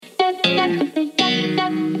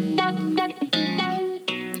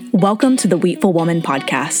Welcome to the Wheatful Woman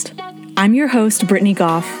podcast. I'm your host, Brittany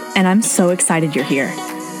Goff, and I'm so excited you're here.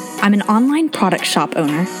 I'm an online product shop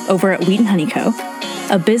owner over at Wheat and Honey Co.,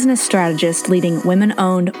 a business strategist leading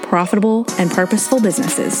women-owned, profitable, and purposeful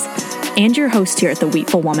businesses, and your host here at the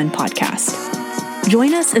Wheatful Woman podcast.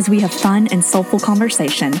 Join us as we have fun and soulful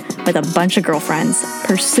conversation with a bunch of girlfriends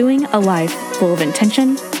pursuing a life full of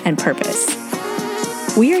intention and purpose.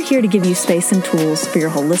 We are here to give you space and tools for your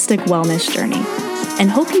holistic wellness journey,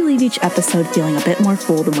 and hope you leave each episode feeling a bit more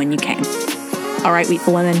full than when you came. All right,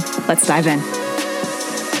 Wheatful Women, let's dive in.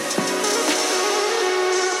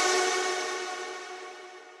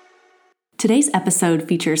 Today's episode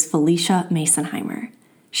features Felicia Masonheimer.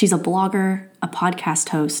 She's a blogger, a podcast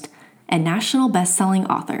host, and national best-selling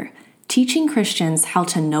author, teaching Christians how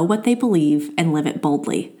to know what they believe and live it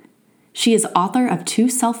boldly. She is author of 2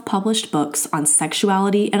 self-published books on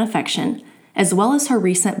sexuality and affection, as well as her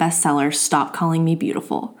recent bestseller, Stop Calling Me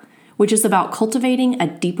Beautiful, which is about cultivating a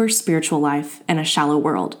deeper spiritual life in a shallow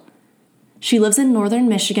world. She lives in northern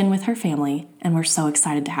Michigan with her family, and we're so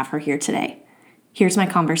excited to have her here today. Here's my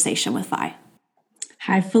conversation with Vi.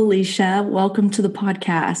 Hi, Felicia. Welcome to the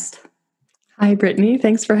podcast. Hi, Brittany.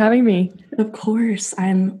 Thanks for having me. Of course.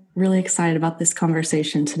 I'm really excited about this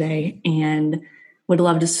conversation today and would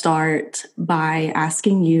love to start by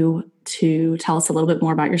asking you to tell us a little bit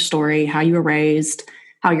more about your story, how you were raised,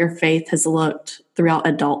 how your faith has looked throughout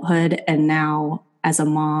adulthood, and now as a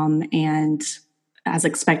mom and as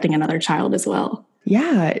expecting another child as well.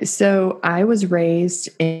 Yeah. So I was raised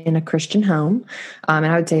in a Christian home, and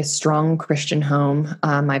I would say a strong Christian home.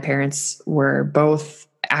 My parents were both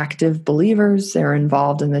active believers. They were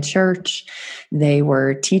involved in the church. They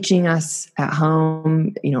were teaching us at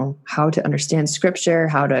home, how to understand scripture,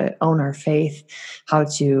 how to own our faith, how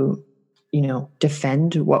to,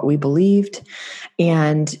 defend what we believed.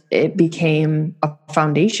 And it became a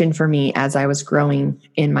foundation for me as I was growing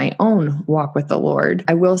in my own walk with the Lord.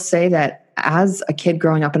 I will say that as a kid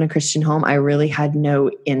growing up in a Christian home, I really had no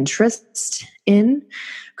interest in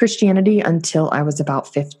Christianity until I was about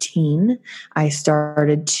 15. I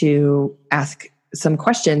started to ask some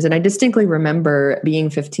questions, and I distinctly remember being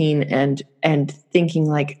 15 and thinking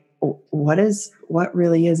like, what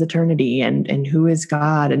really is eternity, and who is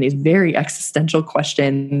God? And these very existential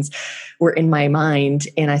questions were in my mind,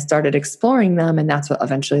 and I started exploring them, and that's what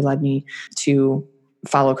eventually led me to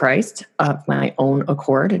follow Christ of my own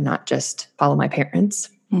accord and not just follow my parents.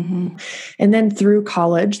 Mm-hmm. And then through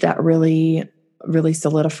college, that really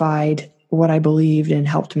solidified what I believed and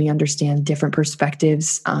helped me understand different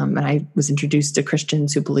perspectives. And I was introduced to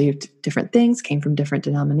Christians who believed different things, came from different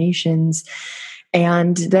denominations.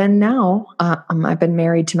 And then now I've been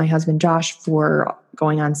married to my husband, Josh, for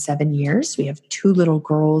going on 7 years. We have 2 little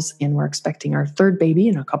girls, and we're expecting our 3rd baby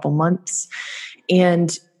in a couple months.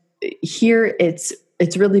 And here it's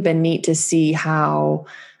really been neat to see how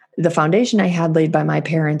the foundation I had laid by my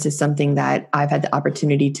parents is something that I've had the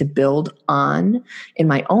opportunity to build on in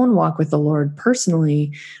my own walk with the Lord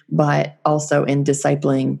personally, but also in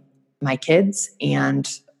discipling my kids and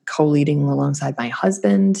co-leading alongside my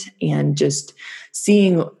husband, and just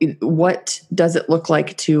seeing what does it look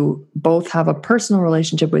like to both have a personal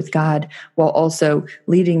relationship with God while also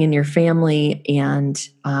leading in your family, and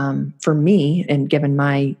for me, and given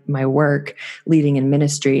my work, leading in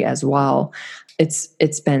ministry as well.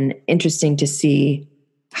 It's been interesting to see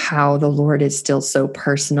how the Lord is still so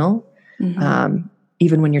personal. Mm-hmm.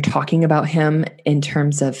 Even when you're talking about him in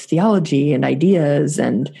terms of theology and ideas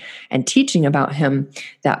and teaching about him,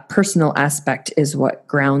 that personal aspect is what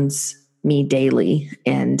grounds me daily.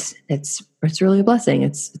 And it's really a blessing.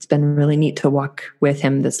 It's been really neat to walk with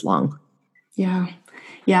him this long. Yeah.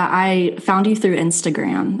 Yeah. I found you through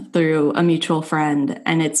Instagram, through a mutual friend,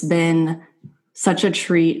 and it's been such a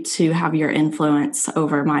treat to have your influence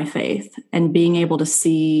over my faith and being able to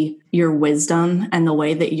see your wisdom and the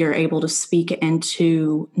way that you're able to speak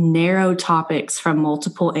into narrow topics from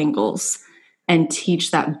multiple angles and teach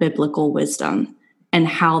that biblical wisdom and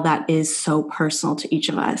how that is so personal to each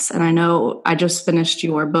of us. And I know I just finished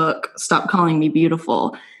your book, Stop Calling Me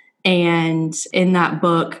Beautiful. And in that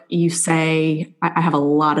book, you say, I have a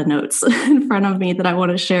lot of notes in front of me that I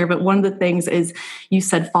want to share, but one of the things is you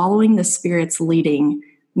said following the Spirit's leading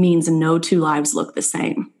means no 2 lives look the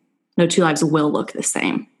same. No 2 lives will look the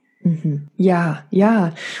same. Mm-hmm. Yeah.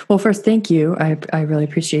 Yeah. Well, first, thank you. I really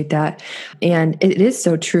appreciate that. And it is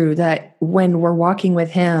so true that when we're walking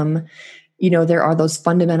with him, there are those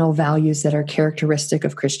fundamental values that are characteristic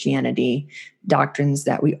of Christianity, doctrines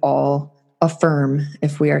that we all affirm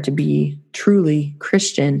if we are to be truly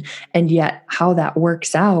Christian. And yet how that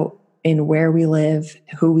works out in where we live,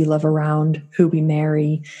 who we live around, who we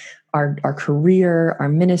marry, our career, our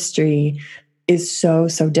ministry is so,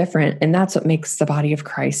 so different. And that's what makes the body of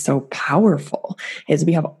Christ so powerful, is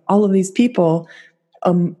we have all of these people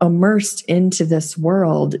immersed into this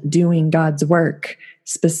world doing God's work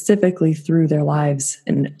specifically through their lives.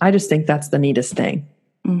 And I just think that's the neatest thing.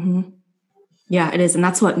 Mm-hmm. Yeah, it is. And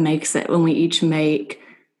that's what makes it, when we each make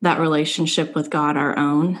that relationship with God our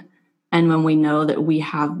own. And when we know that we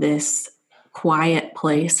have this quiet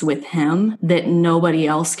place with him that nobody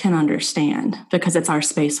else can understand, because it's our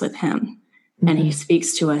space with him. Mm-hmm. And he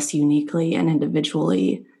speaks to us uniquely and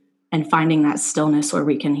individually, and finding that stillness where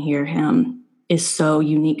we can hear him is so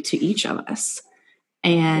unique to each of us.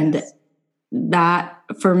 And yes. That,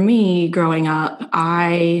 for me, growing up,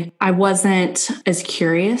 I wasn't as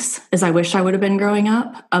curious as I wish I would have been growing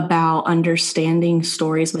up about understanding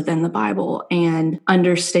stories within the Bible and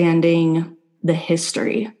understanding the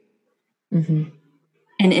history. Mm-hmm.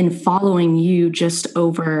 And in following you just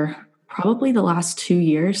over probably the last 2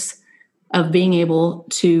 years of being able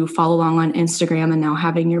to follow along on Instagram and now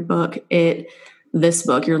having your book, your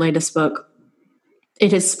latest book,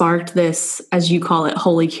 it has sparked this, as you call it,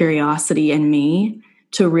 holy curiosity in me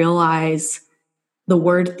to realize the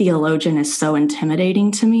word theologian is so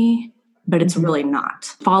intimidating to me, but it's really not.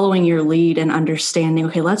 Following your lead and understanding,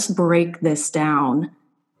 okay, let's break this down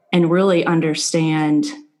and really understand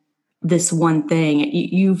this one thing.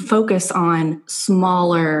 You focus on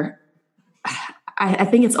smaller, I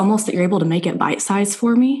think it's almost that you're able to make it bite-sized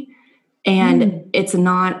for me. And it's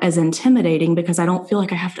not as intimidating because I don't feel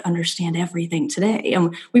like I have to understand everything today.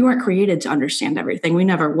 And we weren't created to understand everything. We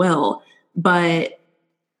never will. But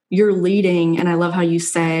you're leading, and I love how you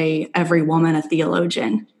say every woman a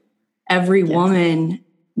theologian. Every woman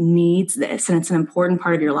needs this, and it's an important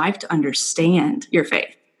part of your life to understand your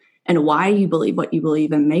faith and why you believe what you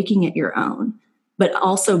believe and making it your own, but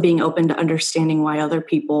also being open to understanding why other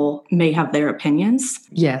people may have their opinions.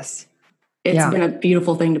 Yes. It's been a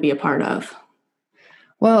beautiful thing to be a part of.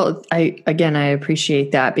 Well, I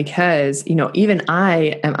appreciate that because, even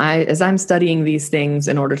as I'm studying these things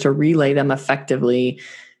in order to relay them effectively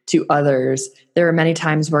to others, there are many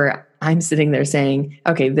times where I'm sitting there saying,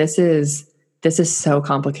 okay, this is so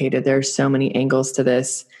complicated. There's so many angles to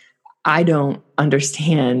this. I don't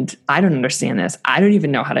understand this. I don't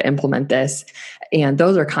even know how to implement this. And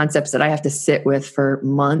those are concepts that I have to sit with for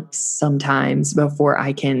months sometimes before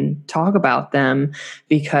I can talk about them,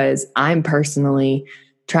 because I'm personally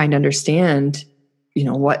trying to understand,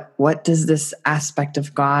 what does this aspect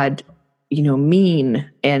of God,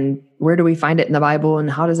 mean, and where do we find it in the Bible, and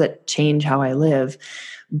how does it change how I live?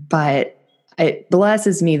 But it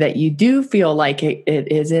blesses me that you do feel like it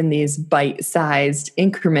is in these bite-sized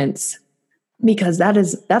increments, because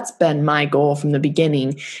that's been my goal from the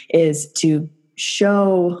beginning, is to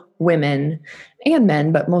show women and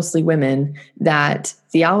men, but mostly women, that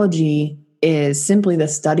theology is simply the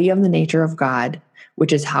study of the nature of God,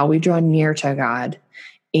 which is how we draw near to God.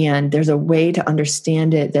 And there's a way to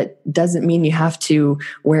understand it that doesn't mean you have to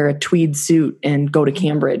wear a tweed suit and go to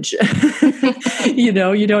Cambridge. You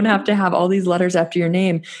don't have to have all these letters after your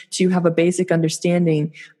name to have a basic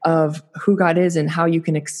understanding of who God is and how you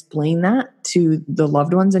can explain that to the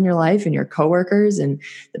loved ones in your life and your coworkers and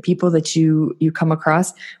the people that you come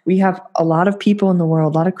across. We have a lot of people in the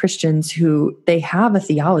world, a lot of Christians who they have a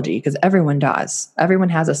theology, because everyone does. Everyone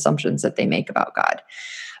has assumptions that they make about God.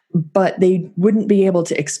 But they wouldn't be able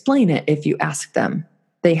to explain it if you ask them.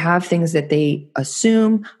 They have things that they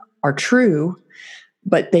assume are true,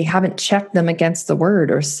 but they haven't checked them against the word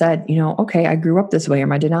or said, okay, I grew up this way, or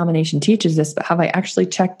my denomination teaches this, but have I actually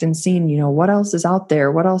checked and seen, what else is out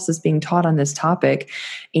there? What else is being taught on this topic?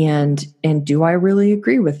 And do I really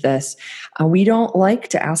agree with this? We don't like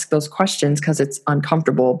to ask those questions because it's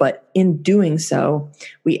uncomfortable, but in doing so,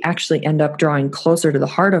 we actually end up drawing closer to the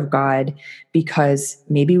heart of God, because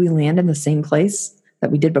maybe we land in the same place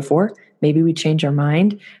that we did before. Maybe we change our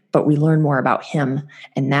mind, but we learn more about him.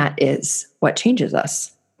 And that is what changes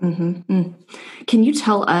us. Mm-hmm. Can you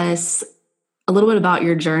tell us a little bit about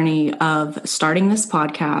your journey of starting this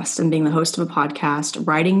podcast and being the host of a podcast,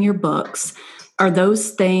 writing your books? Are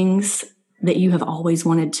those things that you have always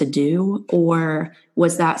wanted to do, or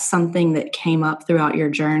was that something that came up throughout your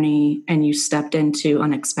journey and you stepped into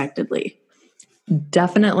unexpectedly?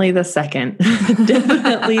 Definitely the second,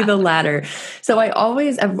 definitely the latter. So I've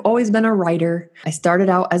always been a writer. I started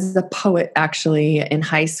out as a poet, actually, in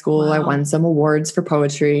high school. Wow. I won some awards for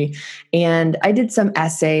poetry, and I did some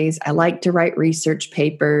essays. I liked to write research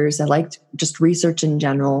papers. I liked just research in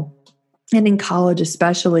general. And in college,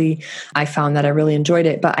 especially, I found that I really enjoyed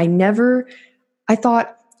it, but I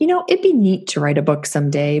thought, it'd be neat to write a book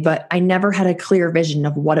someday, but I never had a clear vision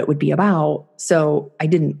of what it would be about. So I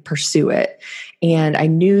didn't pursue it. And I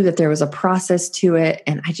knew that there was a process to it.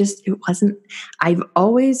 And I've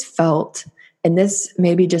always felt, and this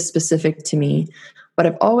may be just specific to me, but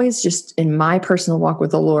I've always just in my personal walk with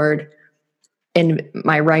the Lord, in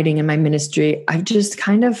my writing and my ministry, I've just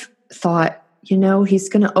kind of thought, he's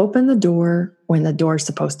going to open the door when the door's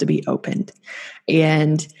supposed to be opened.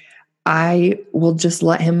 And I will just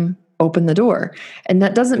let him open the door. And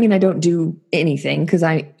that doesn't mean I don't do anything, because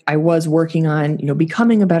I was working on,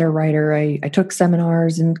 becoming a better writer. I took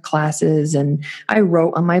seminars and classes, and I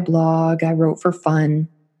wrote on my blog. I wrote for fun,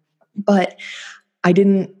 but I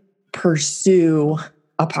didn't pursue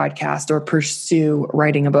a podcast or pursue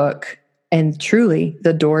writing a book. And truly,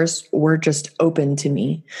 the doors were just open to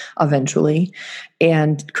me eventually.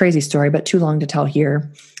 And crazy story, but too long to tell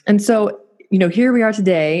here. And so, here we are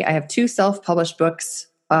today. I have 2 self-published books,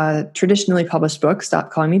 traditionally published books,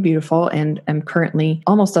 Stop Calling Me Beautiful, and I'm currently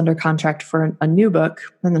almost under contract for a new book.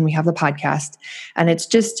 And then we have the podcast. And it's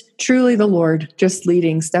just truly the Lord just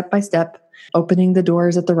leading step by step, opening the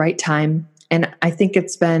doors at the right time. And I think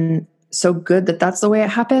it's been so good that that's the way it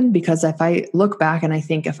happened, because if I look back and I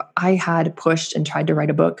think if I had pushed and tried to write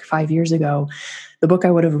a book 5 years ago, the book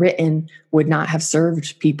I would have written would not have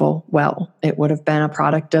served people well. It would have been a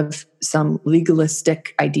product of some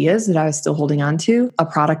legalistic ideas that I was still holding on to, a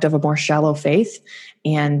product of a more shallow faith.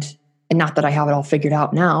 And not that I have it all figured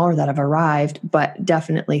out now or that I've arrived, but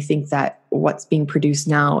definitely think that what's being produced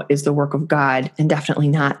now is the work of God, and definitely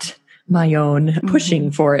not my own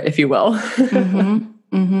pushing for it, if you will.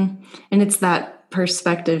 And it's that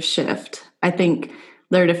perspective shift. I think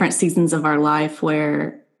there are different seasons of our life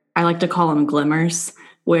where I like to call them glimmers,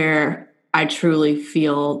 where I truly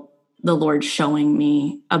feel the Lord showing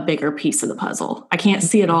me a bigger piece of the puzzle. I can't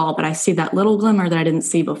see it all, but I see that little glimmer that I didn't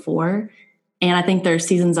see before. And I think there are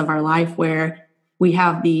seasons of our life where we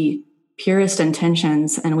have the purest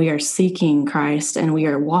intentions and we are seeking Christ and we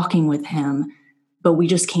are walking with him, but we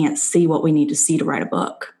just can't see what we need to see to write a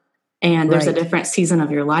book. And there's a different season of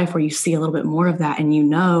your life where you see a little bit more of that, and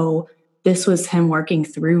this was him working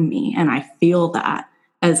through me. And I feel that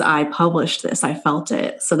as I published this, I felt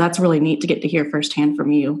it. So that's really neat to get to hear firsthand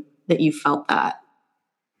from you that you felt that.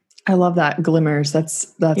 I love that, glimmers.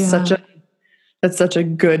 That's such a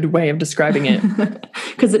good way of describing it.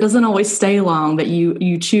 Because it doesn't always stay long, but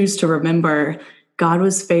you choose to remember God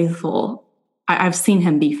was faithful. I've seen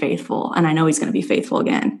him be faithful, and I know he's going to be faithful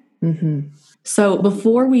again. So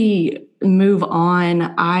before we move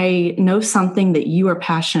on, I know something that you are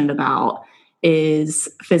passionate about is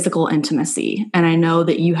physical intimacy. And I know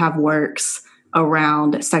that you have works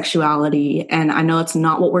around sexuality, and I know it's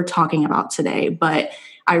not what we're talking about today, but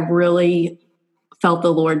I really felt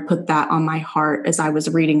the Lord put that on my heart as I was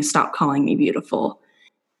reading Stop Calling Me Beautiful.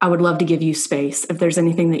 I would love to give you space if there's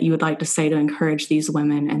anything that you would like to say to encourage these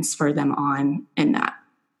women and spur them on in that.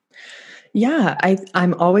 Yeah,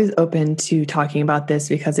 I'm always open to talking about this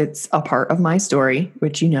because it's a part of my story,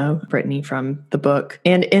 which Brittany, from the book.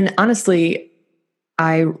 And honestly,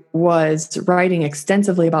 I was writing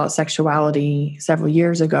extensively about sexuality several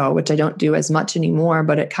years ago, which I don't do as much anymore,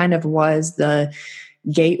 but it kind of was the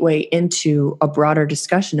gateway into a broader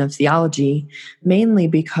discussion of theology, mainly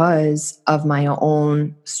because of my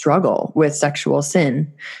own struggle with sexual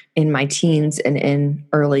sin in my teens and in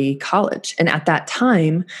early college. And at that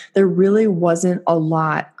time, there really wasn't a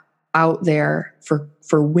lot out there for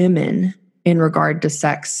women in regard to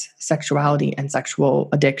sex, sexuality, and sexual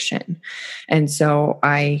addiction. And so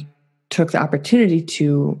I took the opportunity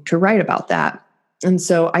to write about that. And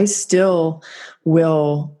so I still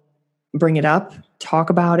will bring it up, talk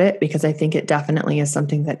about it, because I think it definitely is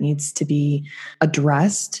something that needs to be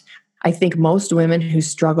addressed. I think most women who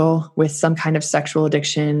struggle with some kind of sexual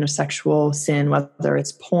addiction or sexual sin, whether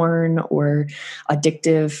it's porn or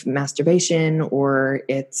addictive masturbation, or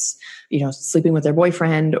it's, sleeping with their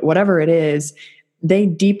boyfriend, whatever it is, they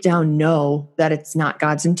deep down know that it's not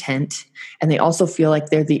God's intent. And they also feel like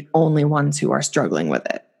they're the only ones who are struggling with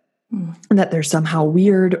it. And that they're somehow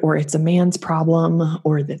weird, or it's a man's problem,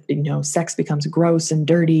 or that, sex becomes gross and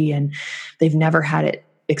dirty and they've never had it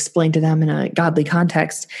explained to them in a godly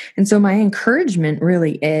context. And so my encouragement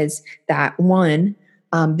really is that, one,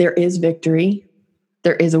 there is victory,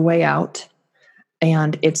 there is a way out,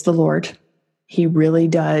 and it's the Lord. He really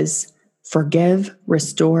does forgive,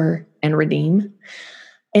 restore, and redeem.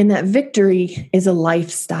 And that victory is a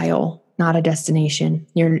lifestyle, not a destination.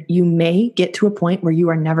 You may get to a point where you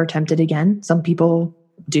are never tempted again. Some people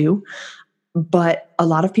do, but a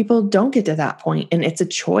lot of people don't get to that point, and it's a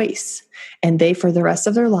choice. And for the rest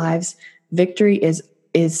of their lives, victory is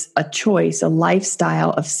is a choice, a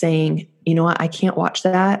lifestyle of saying, you know what, I can't watch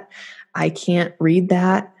that. I can't read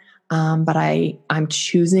that. But I'm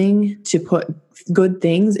choosing to put good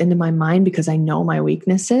things into my mind because I know my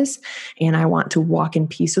weaknesses and I want to walk in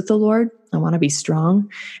peace with the Lord. I want to be strong.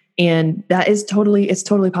 And it's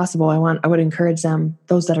totally possible. I would encourage them,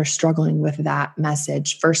 those that are struggling with that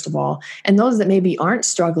message, first of all, and those that maybe aren't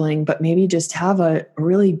struggling, but maybe just have a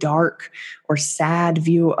really dark or sad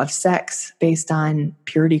view of sex based on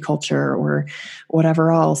purity culture or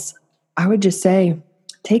whatever else. I would just say,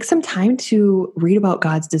 take some time to read about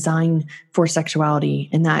God's design for sexuality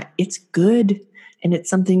and that it's good and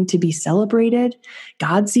it's something to be celebrated.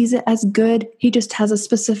 God sees it as good. He just has a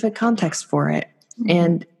specific context for it. Mm-hmm.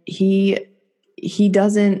 And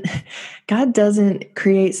God doesn't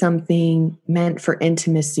create something meant for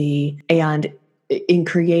intimacy and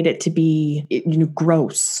create it to be,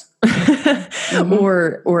 gross. Mm-hmm.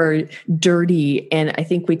 or dirty. And I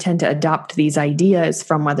think we tend to adopt these ideas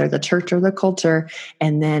from whether the church or the culture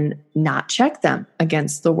and then not check them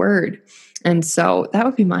against the word. And so that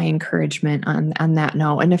would be my encouragement on that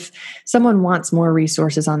note. And if someone wants more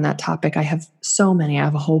resources on that topic, I have so many. I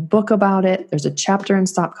have a whole book about it. There's a chapter in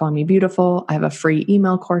Stop Calling Me Beautiful. I have a free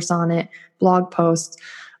email course on it, blog posts,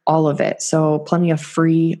 all of it. So plenty of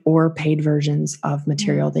free or paid versions of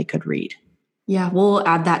material they could read. Yeah, we'll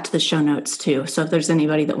add that to the show notes too. So if there's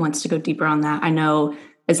anybody that wants to go deeper on that, I know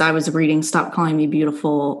as I was reading Stop Calling Me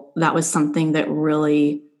Beautiful, that was something that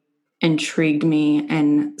really intrigued me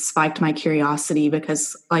and spiked my curiosity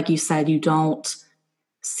because, like you said, you don't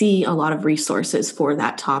see a lot of resources for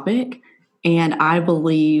that topic. And I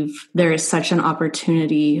believe there is such an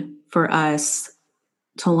opportunity for us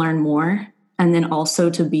to learn more and then also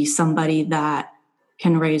to be somebody that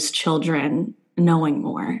can raise children knowing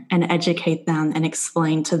more and educate them and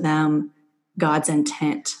explain to them God's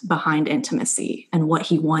intent behind intimacy and what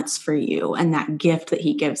he wants for you and that gift that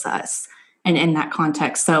he gives us. And in that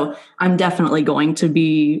context. So I'm definitely going to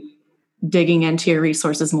be digging into your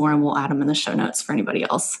resources more and we'll add them in the show notes for anybody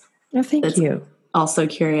else. Oh, thank you. Also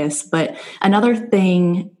curious. But another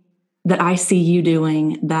thing that I see you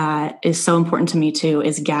doing that is so important to me too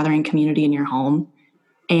is gathering community in your home.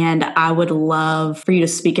 And I would love for you to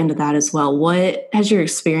speak into that as well. What has your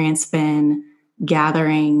experience been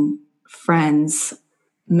gathering friends,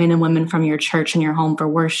 men and women from your church and your home for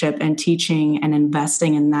worship and teaching and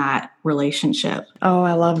investing in that relationship? Oh,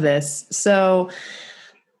 I love this. So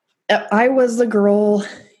I was the girl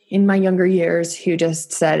in my younger years who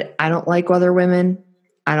just said, I don't like other women.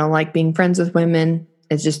 I don't like being friends with women.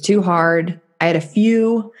 It's just too hard. I had a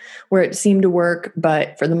few where it seemed to work,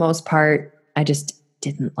 but for the most part, I just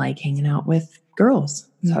didn't like hanging out with girls.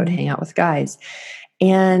 So I would hang out with guys.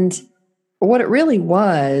 And what it really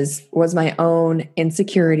was my own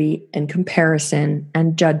insecurity and comparison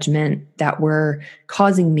and judgment that were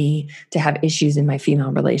causing me to have issues in my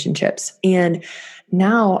female relationships. And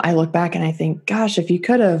now I look back and I think, gosh, if you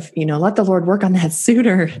could have, let the Lord work on that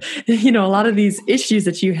sooner, a lot of these issues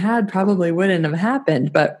that you had probably wouldn't have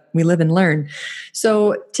happened, but we live and learn.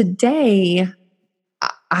 So today,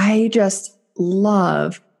 I just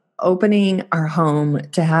love opening our home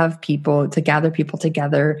to have people, to gather people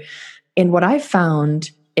together. And what I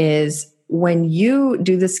found is when you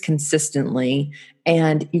do this consistently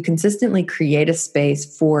and you consistently create a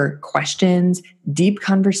space for questions, deep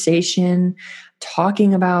conversation,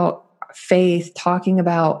 talking about faith, talking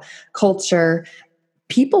about culture,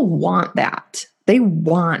 people want that. They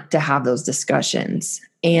want to have those discussions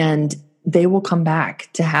and they will come back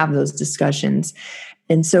to have those discussions.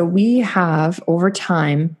 And so we have over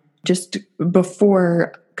time, just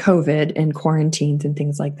before COVID and quarantines and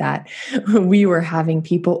things like that, we were having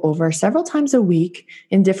people over several times a week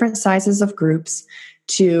in different sizes of groups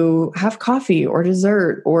to have coffee or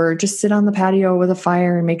dessert or just sit on the patio with a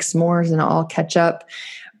fire and make s'mores and all catch up.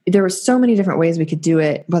 There were so many different ways we could do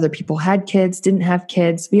it, whether people had kids, didn't have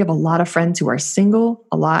kids. We have a lot of friends who are single,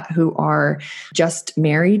 a lot who are just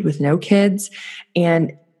married with no kids.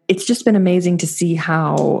 And it's just been amazing to see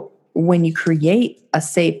how when you create a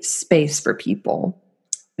safe space for people,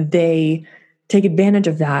 they take advantage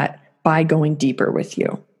of that by going deeper with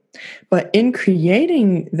you. But in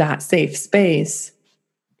creating that safe space,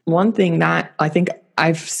 one thing that I think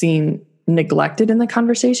I've seen neglected in the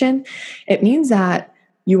conversation, it means that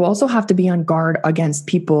you also have to be on guard against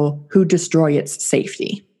people who destroy its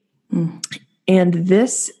safety. And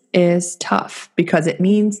this is tough because it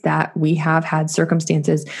means that we have had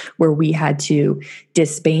circumstances where we had to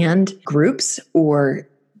disband groups or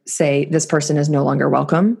say this person is no longer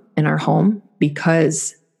welcome in our home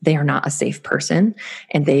because they are not a safe person,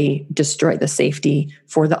 and they destroy the safety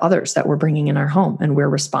for the others that we're bringing in our home, and we're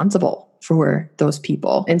responsible for those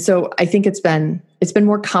people. And so I think it's been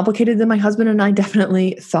more complicated than my husband and I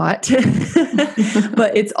definitely thought,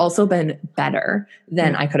 but it's also been better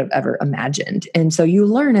than I could have ever imagined. And so you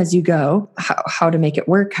learn as you go how to make it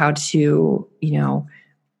work, how to,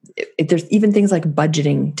 if there's even things like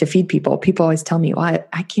budgeting to feed people. People always tell me, well,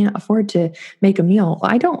 I can't afford to make a meal.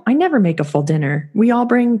 Well, I never make a full dinner. We all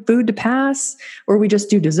bring food to pass, or we just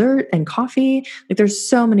do dessert and coffee. Like, there's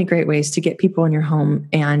so many great ways to get people in your home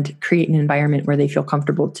and create an environment where they feel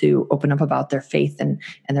comfortable to open up about their faith and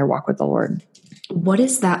their walk with the Lord. What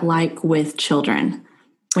is that like with children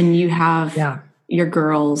when you have your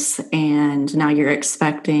girls and now you're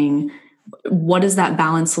expecting? What does that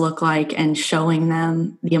balance look like, and showing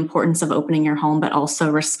them the importance of opening your home, but also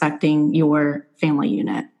respecting your family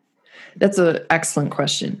unit? That's an excellent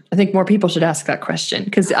question. I think more people should ask that question,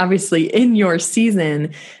 because obviously in your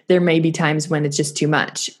season, there may be times when it's just too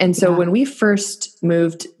much. And so when we first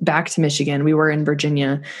moved back to Michigan, we were in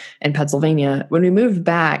Virginia and Pennsylvania. When we moved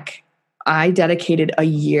back, I dedicated a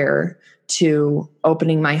year to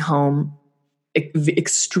opening my home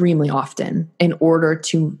extremely often in order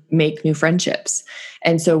to make new friendships.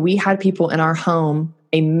 And so we had people in our home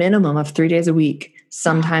a minimum of 3 days a week,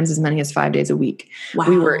 sometimes as many as 5 days a week. Wow.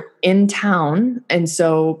 We were in town, and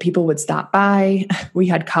so people would stop by. We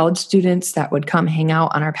had college students that would come hang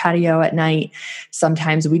out on our patio at night.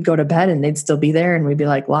 Sometimes we'd go to bed and they'd still be there, and we'd be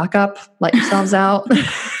like, lock up, let yourselves out.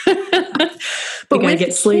 But with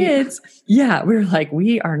get sleep. Kids, we were like,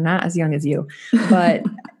 we are not as young as you. But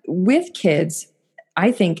with kids,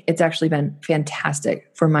 I think it's actually been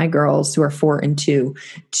fantastic for my girls who are 4 and 2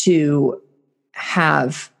 to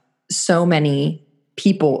have so many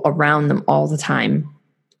people around them all the time,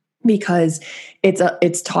 because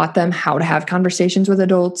it's taught them how to have conversations with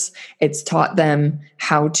adults. It's taught them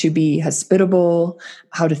how to be hospitable,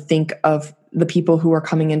 how to think of the people who are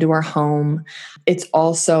coming into our home. It's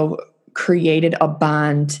also created a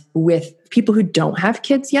bond with people who don't have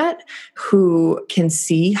kids yet, who can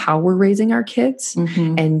see how we're raising our kids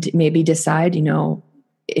and maybe decide,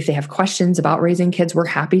 if they have questions about raising kids, we're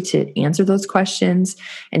happy to answer those questions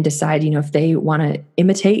and decide, if they want to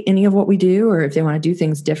imitate any of what we do, or if they want to do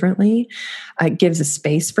things differently. It gives a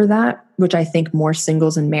space for that, which I think more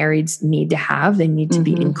singles and marrieds need to have. They need to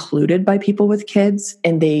be included by people with kids,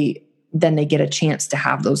 and then they get a chance to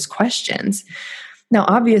have those questions. Now,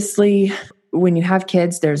 obviously, when you have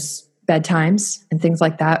kids, there's bedtimes and things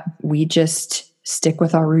like that. We just stick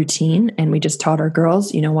with our routine, and we just taught our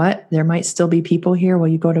girls, you know what, there might still be people here while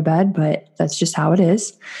you go to bed, but that's just how it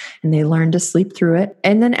is. And they learned to sleep through it.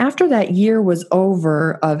 And then after that year was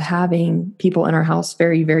over of having people in our house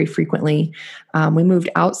very, very frequently, we moved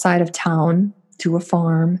outside of town to a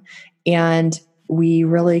farm, and we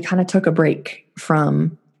really kind of took a break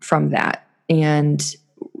from that, and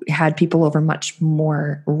had people over much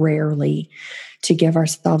more rarely, to give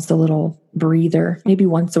ourselves a little breather. Maybe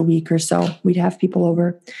once a week or so we'd have people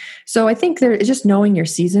over. So I think it's just knowing your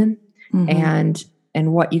season and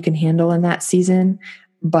what you can handle in that season.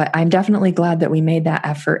 But I'm definitely glad that we made that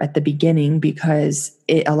effort at the beginning, because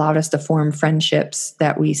it allowed us to form friendships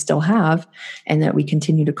that we still have and that we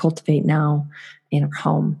continue to cultivate now in our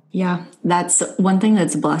home. Yeah, that's one thing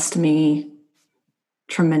that's blessed me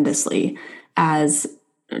tremendously. As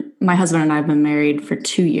my husband and I have been married for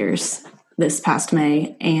 2 years this past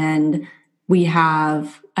May, and we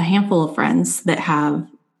have a handful of friends that have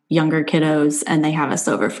younger kiddos, and they have us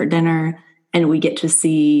over for dinner, and we get to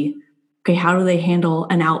see, okay, how do they handle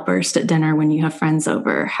an outburst at dinner when you have friends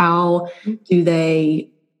over? How do they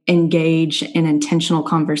engage in intentional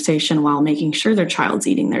conversation while making sure their child's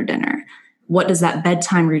eating their dinner? What does that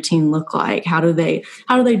bedtime routine look like? How do they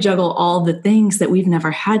juggle all the things that we've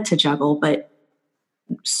never had to juggle? But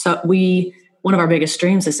so one of our biggest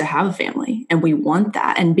dreams is to have a family, and we want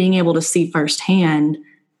that. And being able to see firsthand,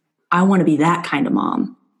 I want to be that kind of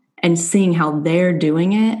mom, and seeing how they're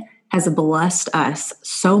doing it has blessed us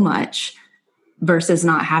so much versus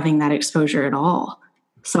not having that exposure at all.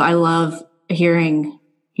 So I love hearing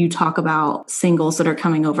you talk about singles that are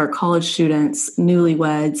coming over, college students,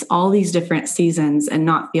 newlyweds, all these different seasons, and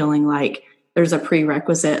not feeling like there's a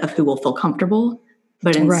prerequisite of who will feel comfortable,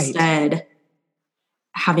 but instead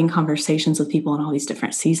having conversations with people in all these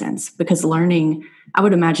different seasons, because learning, I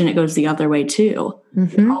would imagine it goes the other way too.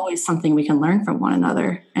 There's always something we can learn from one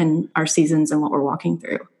another and our seasons and what we're walking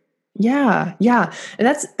through. Yeah.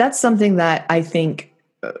 And that's something that I think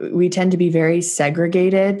we tend to be very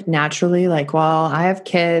segregated naturally. Like, well, I have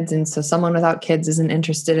kids. And so someone without kids isn't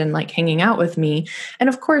interested in like hanging out with me. And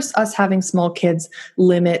of course, us having small kids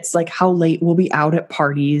limits like how late we'll be out at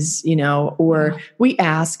parties, or we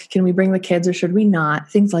ask, can we bring the kids or should we not?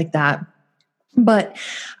 Things like that. But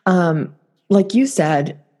like you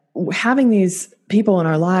said, having these people in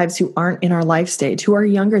our lives who aren't in our life stage, who are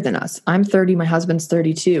younger than us. I'm 30, my husband's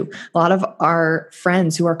 32. A lot of our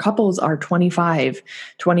friends who are couples are 25,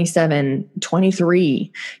 27,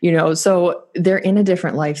 23, so they're in a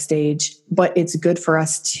different life stage, but it's good for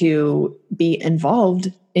us to be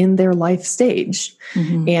involved in their life stage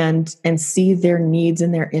and see their needs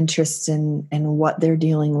and their interests and what they're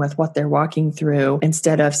dealing with, what they're walking through,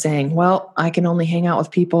 instead of saying, well, I can only hang out with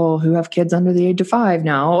people who have kids under the age of 5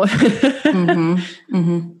 now.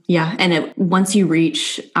 Yeah. And once you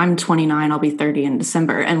reach, I'm 29, I'll be 30 in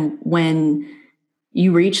December. And when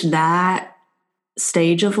you reach that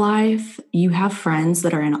stage of life, you have friends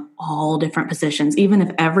that are in all different positions. Even if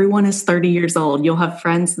everyone is 30 years old, you'll have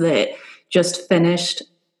friends that just finished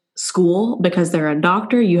school because they're a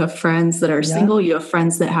doctor. You have friends that are single. You have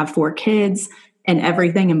friends that have 4 kids and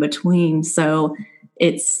everything in between. So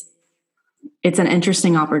it's an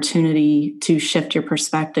interesting opportunity to shift your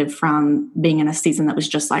perspective from being in a season that was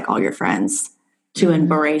just like all your friends to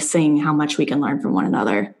embracing how much we can learn from one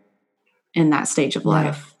another in that stage of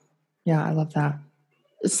life. Yeah, I love that.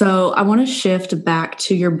 So I want to shift back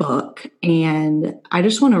to your book, and I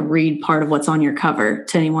just want to read part of what's on your cover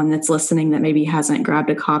to anyone that's listening that maybe hasn't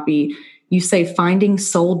grabbed a copy. You say, finding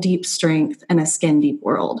soul deep strength in a skin deep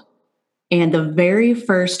world. And the very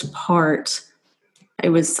first part, I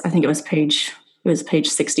think it was page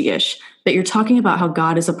 60-ish, that you're talking about how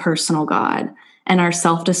God is a personal God and our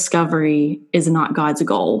self-discovery is not God's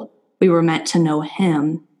goal. We were meant to know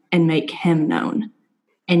him and make him known.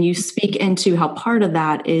 And you speak into how part of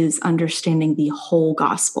that is understanding the whole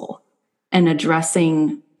gospel and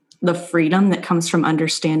addressing the freedom that comes from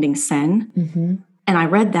understanding sin. And I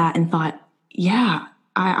read that and thought, yeah,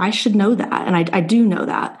 I should know that. And I do know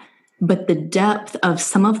that. But the depth of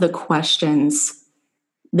some of the questions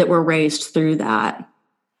that were raised through that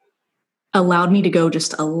allowed me to go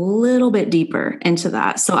just a little bit deeper into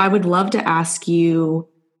that. So I would love to ask you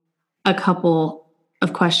a couple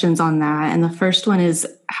of questions on that. And the first one is,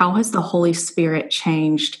 how has the Holy Spirit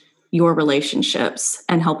changed your relationships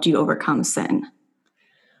and helped you overcome sin?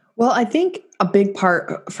 Well, I think a big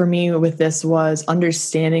part for me with this was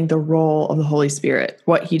understanding the role of the Holy Spirit,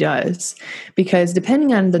 what he does, because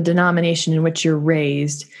depending on the denomination in which you're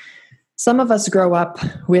raised, some of us grow up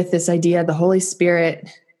with this idea the Holy Spirit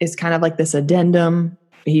is kind of like this addendum.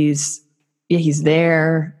 He's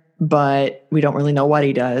there, but we don't really know what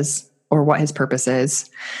he does or what his purpose is.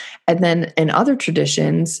 And then in other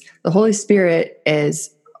traditions, the Holy Spirit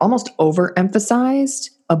is almost overemphasized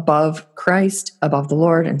above Christ, above the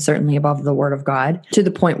Lord, and certainly above the Word of God, to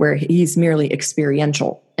the point where he's merely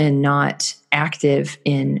experiential and not active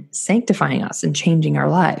in sanctifying us and changing our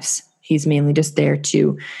lives. He's mainly just there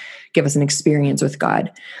to give us an experience with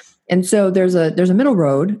God. And so there's a middle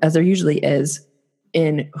road, as there usually is,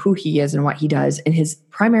 in who he is and what he does. And his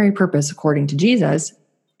primary purpose, according to Jesus,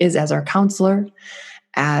 is as our counselor,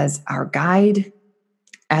 as our guide,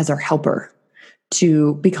 as our helper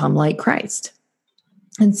to become like Christ.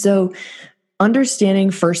 And so understanding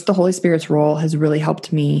first the Holy Spirit's role has really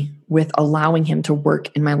helped me with allowing him to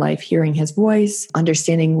work in my life, hearing his voice,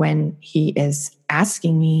 understanding when he is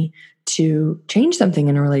asking me to change something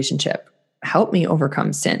in a relationship, help me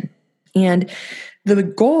overcome sin. And the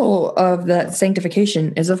goal of that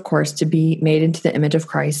sanctification is, of course, to be made into the image of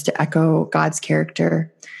Christ, to echo God's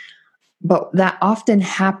character. But that often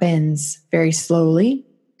happens very slowly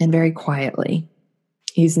and very quietly.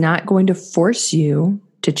 He's not going to force you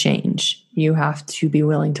to change. You have to be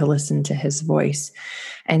willing to listen to his voice.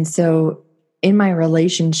 And so in my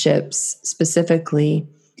relationships specifically,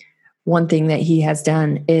 one thing that he has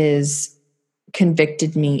done is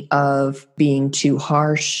convicted me of being too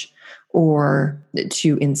harsh or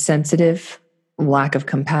too insensitive, lack of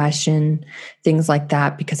compassion, things like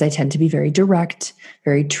that, because I tend to be very direct,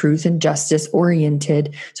 very truth and justice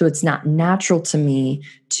oriented. So it's not natural to me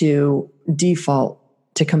to default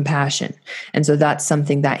to compassion. And so that's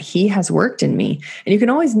something that he has worked in me. And you can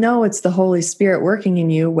always know it's the Holy Spirit working in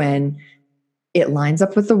you when it lines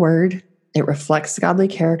up with the word, it reflects godly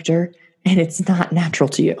character, and it's not natural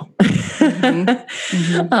to you.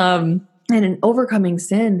 And in overcoming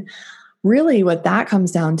sin, really what that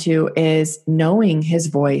comes down to is knowing his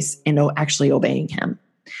voice and actually obeying him.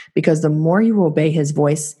 Because the more you obey his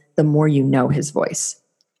voice, the more you know his voice.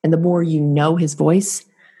 And the more you know his voice,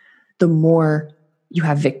 the more you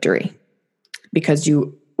have victory because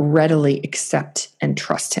you readily accept and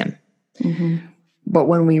trust him. Mm-hmm. But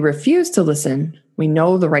when we refuse to listen, we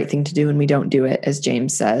know the right thing to do and we don't do it, as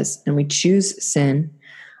James says, and we choose sin,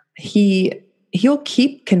 he'll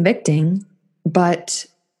keep convicting, but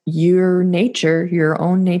your nature, your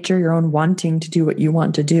own wanting to do what you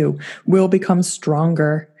want to do will become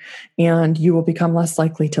stronger and you will become less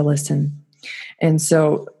likely to listen. And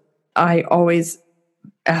so I always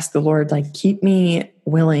ask the Lord, like, keep me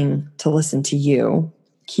willing to listen to you,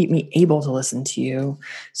 keep me able to listen to you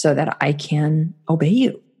so that I can obey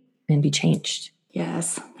you and be changed.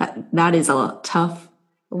 Yes, that is a tough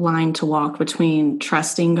line to walk between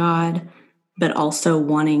trusting God, but also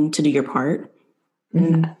wanting to do your part.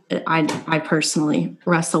 And I personally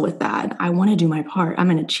wrestle with that. I want to do my part. I'm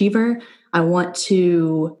an achiever. I want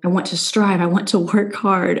to strive. I want to work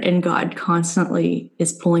hard. And God constantly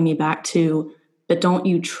is pulling me back to, but don't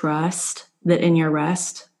you trust that in your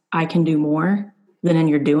rest, I can do more than in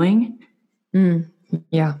your doing?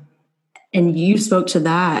 Yeah. And you spoke to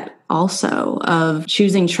that also, of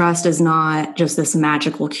choosing trust is not just this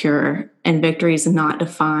magical cure, and victory is not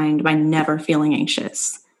defined by never feeling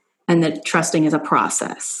anxious, and that trusting is a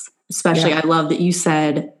process. Especially, I love that you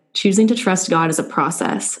said choosing to trust God is a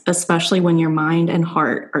process, especially when your mind and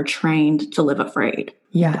heart are trained to live afraid.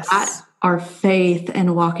 Yes. That our faith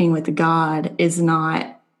and walking with God is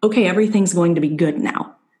not, okay, everything's going to be good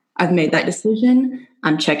now. I've made that decision.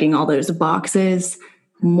 I'm checking all those boxes.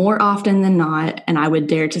 More often than not, and I would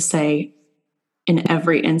dare to say in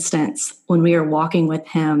every instance, when we are walking with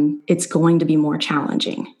him, it's going to be more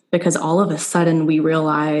challenging because all of a sudden we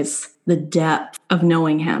realize the depth of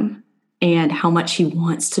knowing him and how much he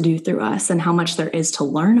wants to do through us and how much there is to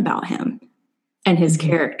learn about him and his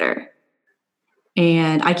character.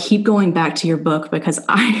 And I keep going back to your book because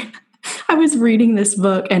I was reading this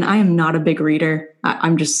book, and I am not a big reader.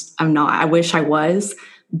 I'm not. I wish I was,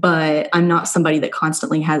 but I'm not somebody that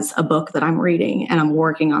constantly has a book that I'm reading, and I'm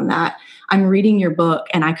working on that. I'm reading your book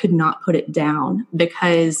and I could not put it down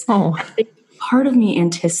because I think part of me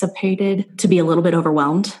anticipated to be a little bit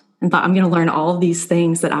overwhelmed and thought I'm going to learn all of these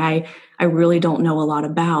things that I really don't know a lot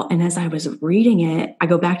about. And as I was reading it, I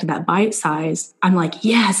go back to that bite size. I'm like,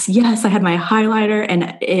 yes, I had my highlighter,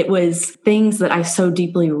 and it was things that I so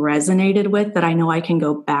deeply resonated with that I know I can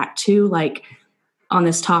go back to, like on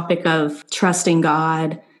this topic of trusting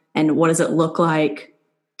God and what does it look like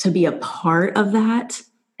to be a part of that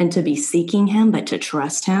and to be seeking him, but to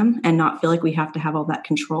trust him and not feel like we have to have all that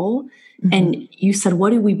control. And you said,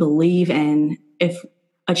 what do we believe in if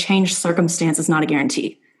a changed circumstance is not a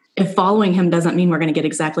guarantee? If following him doesn't mean we're going to get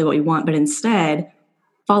exactly what we want, but instead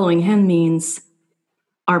following him means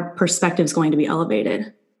our perspective is going to be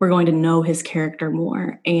elevated. We're going to know his character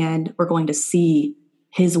more, and we're going to see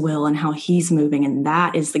his will and how he's moving. And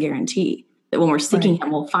that is the guarantee that when we're seeking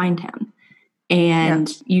him, we'll find him.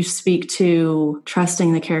 And you speak to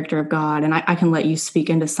trusting the character of God. And I can let you speak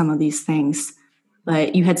into some of these things,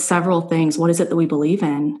 but you had several things. What is it that we believe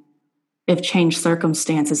in? If changed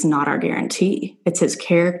circumstance is not our guarantee, it's his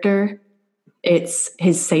character. It's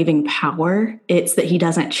his saving power. It's that he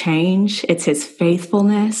doesn't change. It's his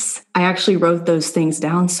faithfulness. I actually wrote those things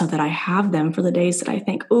down so that I have them for the days that I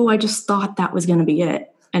think, oh, I just thought that was going to be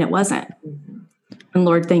it. And it wasn't. And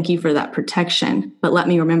Lord, thank you for that protection. But let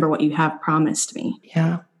me remember what you have promised me.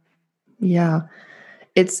 Yeah.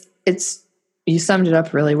 It's you summed it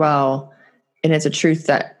up really well. And it's a truth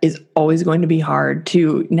that is always going to be hard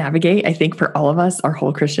to navigate, I think, for all of us, our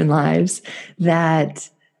whole Christian lives, that,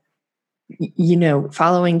 you know,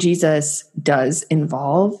 following Jesus does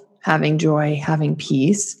involve having joy, having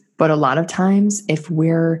peace. But a lot of times, if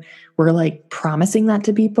we're like promising that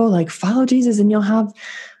to people, like follow Jesus and you'll have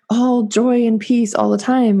all joy and peace all the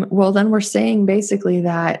time, well, then we're saying basically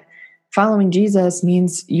that following Jesus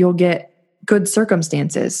means you'll get good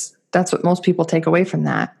circumstances. That's what most people take away from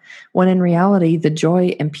that. When in reality, the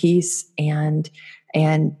joy and peace and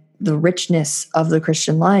the richness of the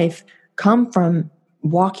Christian life come from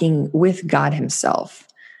walking with God himself.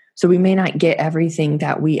 So we may not get everything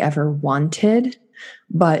that we ever wanted,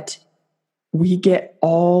 but we get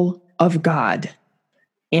all of God.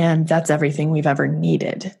 And that's everything we've ever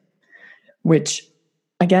needed, which,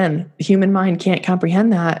 again, the human mind can't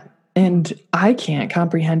comprehend that. And I can't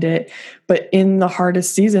comprehend it. But in the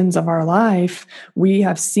hardest seasons of our life, we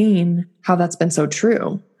have seen how that's been so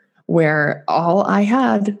true, where all I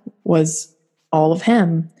had was all of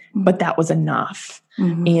him, but that was enough.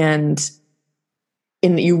 And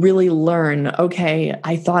you really learn, okay,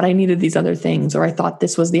 I thought I needed these other things, or I thought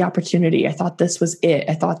this was the opportunity. I thought this was it.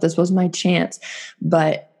 I thought this was my chance.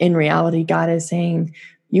 But in reality, God is saying,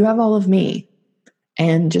 you have all of me.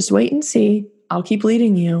 and just wait and see. I'll keep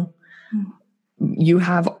leading you. You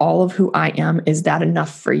have all of who I am. Is that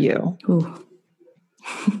enough for you? Ooh.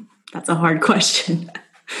 That's a hard question.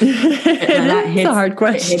 It's a hard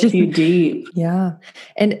question. It hits you deep. Yeah.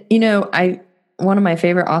 And, one of my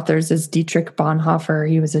favorite authors is Dietrich Bonhoeffer.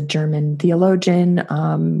 He was a German theologian,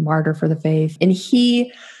 martyr for the faith. And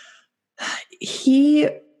he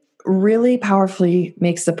really powerfully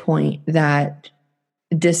makes the point that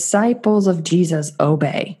disciples of Jesus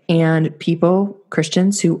obey, and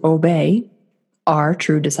Christians who obey are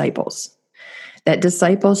true disciples. That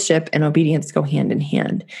discipleship and obedience go hand in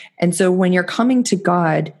hand. And so when you're coming to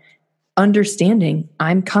God, understanding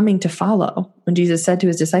I'm coming to follow. When Jesus said to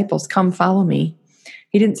his disciples, come follow me,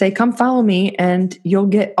 he didn't say, come follow me and you'll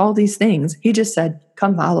get all these things. He just said,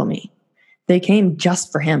 come follow me. They came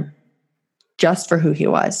just for him, just for who he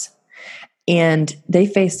was. And they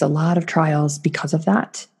faced a lot of trials because of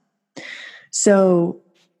that. So,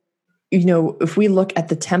 if we look at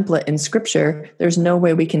the template in Scripture, there's no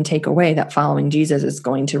way we can take away that following Jesus is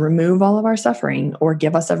going to remove all of our suffering or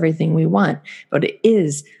give us everything we want. But it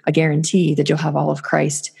is a guarantee that you'll have all of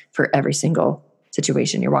Christ for every single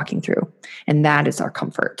situation you're walking through. And that is our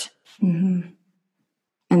comfort. Mm-hmm.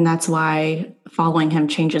 And that's why following him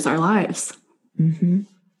changes our lives. Mm-hmm.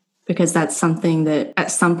 Because that's something that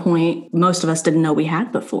at some point, most of us didn't know we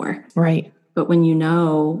had before. Right. But when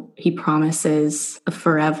he promises a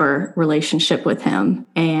forever relationship with him,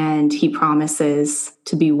 and he promises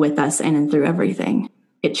to be with us in and through everything,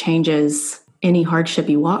 it changes any hardship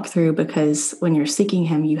you walk through, because when you're seeking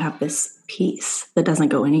him, you have this peace that doesn't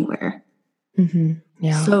go anywhere. Mm-hmm.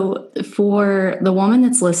 Yeah. So for the woman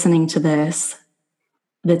that's listening to this,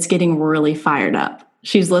 that's getting really fired up,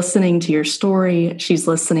 she's listening to your story, she's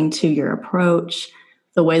listening to your approach,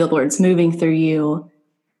 the way the Lord's moving through you.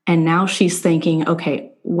 And now she's thinking,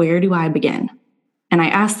 okay, where do I begin? And I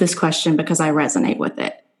asked this question because I resonate with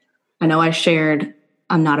it. I know I shared,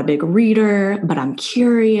 I'm not a big reader, but I'm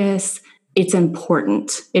curious. It's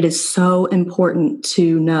important. It is so important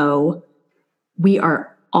to know we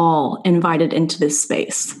are all invited into this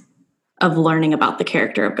space of learning about the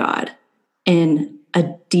character of God in a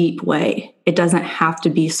deep way. It doesn't have to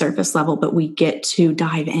be surface level, but we get to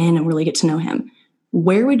dive in and really get to know him.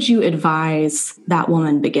 Where would you advise that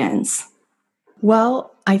woman begins?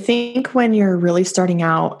 Well, I think when you're really starting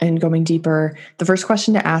out and going deeper, the first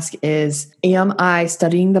question to ask is, am I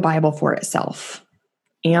studying the Bible for itself?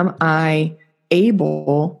 Am I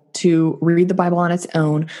able to read the Bible on its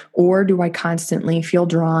own, or do I constantly feel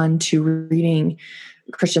drawn to reading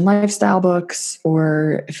Christian lifestyle books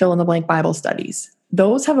or fill in the blank Bible studies?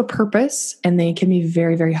 Those have a purpose and they can be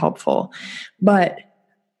very, very helpful. But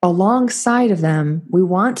alongside of them, we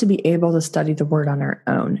want to be able to study the word on our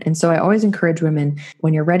own. And so I always encourage women,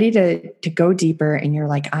 when you're ready to go deeper and you're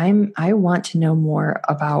like, I want to know more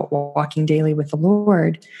about walking daily with the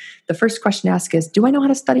Lord, the first question to ask is, do I know how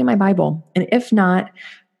to study my Bible? And if not,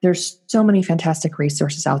 there's so many fantastic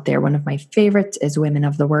resources out there. One of my favorites is Women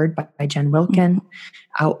of the Word by Jen Wilkin. Mm-hmm.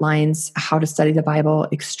 Outlines how to study the Bible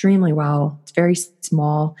extremely well. It's very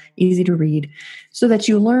small, easy to read, so that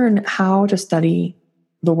you learn how to study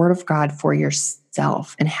the Word of God for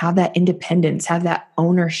yourself and have that independence, have that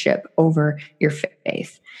ownership over your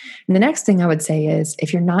faith. And the next thing I would say is,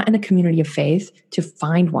 if you're not in a community of faith, to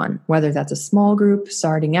find one, whether that's a small group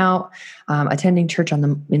starting out, attending church in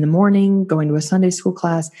the morning, going to a Sunday school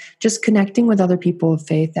class, just connecting with other people of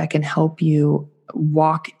faith that can help you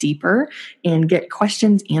walk deeper and get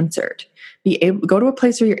questions answered. Go to a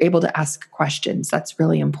place where you're able to ask questions. That's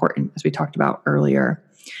really important, as we talked about earlier.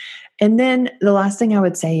 And then the last thing I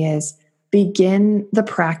would say is, begin the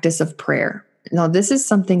practice of prayer. Now, this is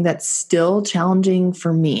something that's still challenging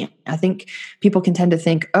for me. I think people can tend to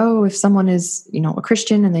think, oh, if someone is, a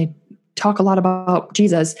Christian and they talk a lot about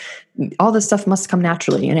Jesus, all this stuff must come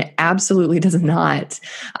naturally. And it absolutely does not.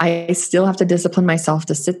 I still have to discipline myself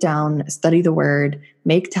to sit down, study the word,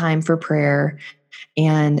 make time for prayer.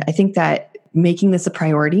 And I think that making this a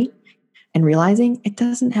priority and realizing it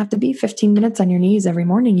doesn't have to be 15 minutes on your knees every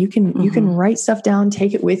morning. You can write stuff down,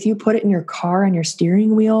 take it with you, put it in your car on your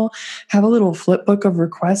steering wheel, have a little flip book of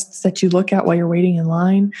requests that you look at while you're waiting in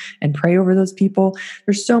line and pray over those people.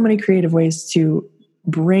 There's so many creative ways to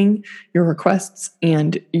bring your requests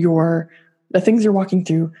and the things you're walking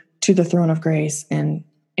through to the throne of grace and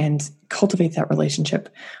cultivate that relationship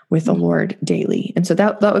with the Lord daily. And so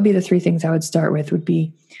that would be the three things I would start with, would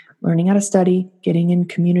be learning how to study, getting in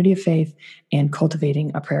community of faith, and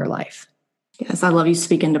cultivating a prayer life. Yes, I love you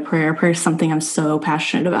speaking to prayer. Prayer is something I'm so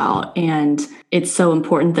passionate about. And it's so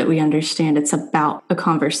important that we understand it's about a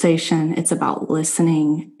conversation. It's about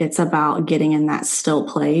listening. It's about getting in that still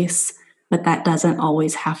place. But that doesn't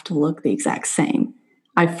always have to look the exact same.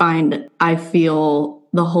 I feel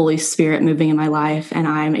the Holy Spirit moving in my life, and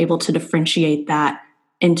I'm able to differentiate that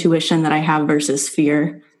intuition that I have versus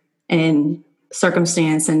fear and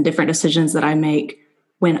circumstance and different decisions that I make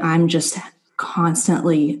when I'm just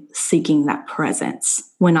constantly seeking that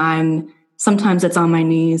presence. Sometimes it's on my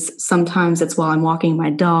knees, sometimes it's while I'm walking my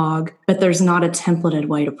dog, but there's not a templated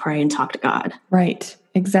way to pray and talk to God. Right.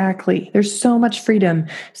 Exactly. There's so much freedom.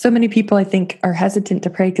 So many people, I think, are hesitant to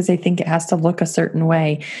pray because they think it has to look a certain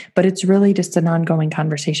way, but it's really just an ongoing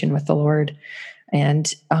conversation with the Lord.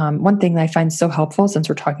 And one thing that I find so helpful, since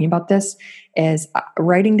we're talking about this, is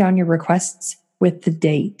writing down your requests with the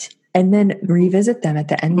date and then revisit them at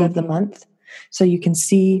the end of the month so you can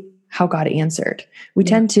see how God answered. We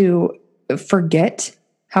tend to forget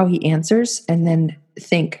how he answers and then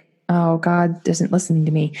think, oh, God isn't listening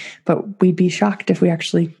to me. But we'd be shocked if we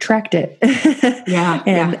actually tracked it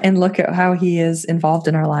and look at how he is involved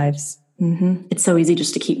in our lives. Mm-hmm. It's so easy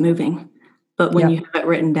just to keep moving. But when you have it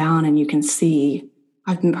written down and you can see,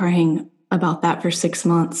 I've been praying about that for 6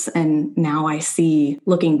 months, and now I see,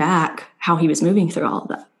 looking back, how he was moving through all of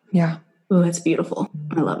that. Yeah. Oh, it's beautiful.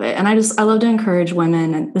 I love it. And I love to encourage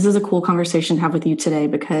women. And this is a cool conversation to have with you today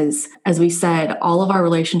because, as we said, all of our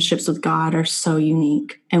relationships with God are so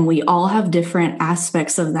unique. And we all have different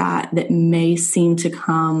aspects of that may seem to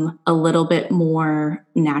come a little bit more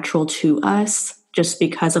natural to us just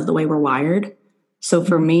because of the way we're wired. So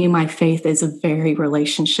for me, my faith is very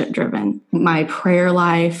relationship driven. My prayer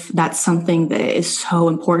life, that's something that is so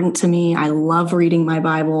important to me. I love reading my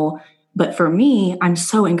Bible. But for me, I'm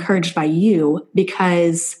so encouraged by you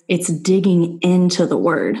because it's digging into the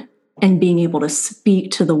word and being able to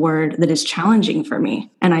speak to the word that is challenging for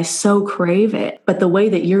me. And I so crave it. But the way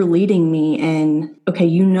that you're leading me in, okay,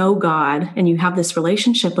 you know God and you have this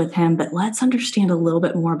relationship with him, but let's understand a little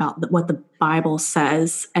bit more about what the Bible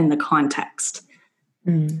says and the context.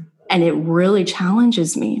 And it really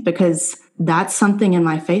challenges me because that's something in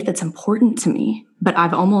my faith that's important to me. But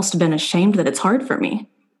I've almost been ashamed that it's hard for me.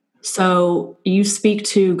 So you speak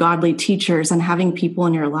to godly teachers and having people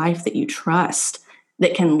in your life that you trust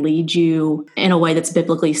that can lead you in a way that's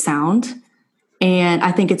biblically sound. And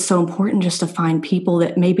I think it's so important just to find people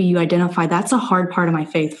that maybe you identify. That's a hard part of my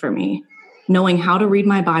faith for me. Knowing how to read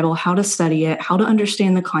my Bible, how to study it, how to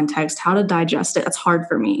understand the context, how to digest it. That's hard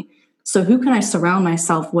for me. So who can I surround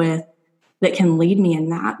myself with that can lead me in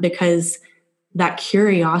that? Because that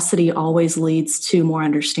curiosity always leads to more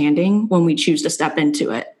understanding when we choose to step into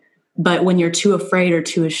it. But when you're too afraid or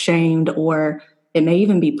too ashamed, or it may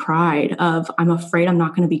even be pride of, I'm afraid I'm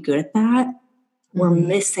not going to be good at that, we're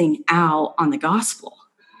missing out on the gospel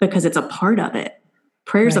because it's a part of it.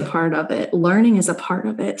 Prayer is a part of it. Learning is a part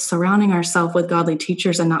of it. Surrounding ourselves with godly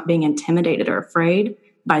teachers and not being intimidated or afraid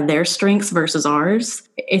by their strengths versus ours,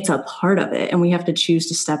 it's a part of it. And we have to choose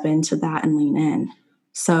to step into that and lean in.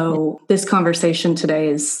 So this conversation today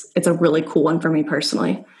it's a really cool one for me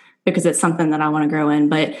personally, because it's something that I want to grow in.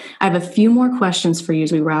 But I have a few more questions for you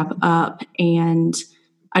as we wrap up. And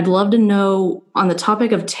I'd love to know on the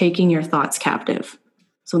topic of taking your thoughts captive.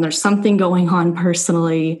 So when there's something going on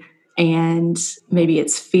personally, and maybe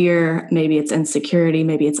it's fear, maybe it's insecurity,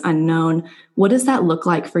 maybe it's unknown, what does that look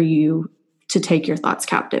like for you to take your thoughts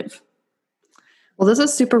captive? Well, this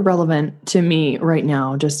is super relevant to me right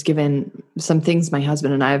now, just given some things my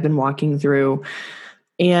husband and I have been walking through.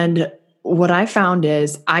 And what I found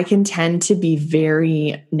is I can tend to be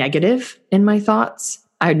very negative in my thoughts.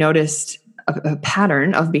 I noticed a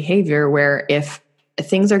pattern of behavior where if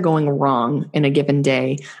things are going wrong in a given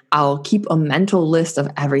day, I'll keep a mental list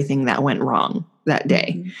of everything that went wrong that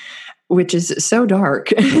day, which is so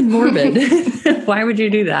dark and morbid. Why would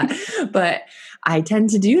you do that? But I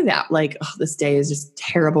tend to do that. Like, oh, this day is just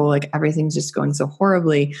terrible. Like everything's just going so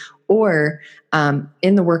horribly. Or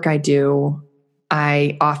in the work I do,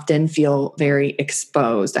 I often feel very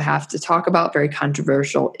exposed. I have to talk about very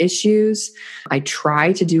controversial issues. I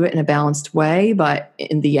try to do it in a balanced way, but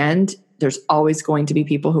in the end, there's always going to be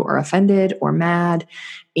people who are offended or mad.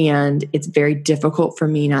 And it's very difficult for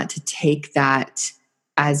me not to take that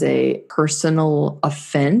as a personal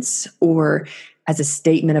offense or as a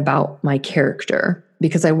statement about my character,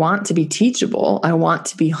 because I want to be teachable. I want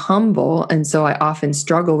to be humble. And so I often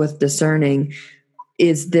struggle with discerning,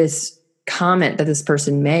 is this comment that this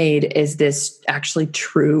person made, is this actually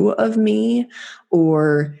true of me?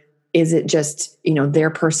 Or is it just, their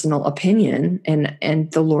personal opinion?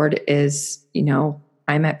 And the Lord is,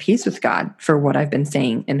 I'm at peace with God for what I've been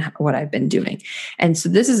saying and what I've been doing. And so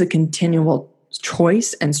this is a continual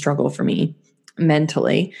choice and struggle for me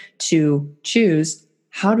mentally to choose,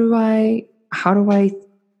 how do I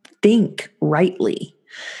think rightly?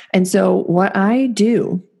 And so what I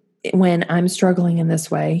do when I'm struggling in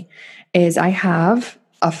this way is I have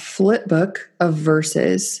a flip book of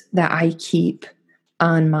verses that I keep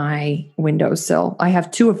on my windowsill. I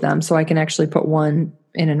have two of them, so I can actually put one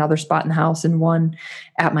in another spot in the house and one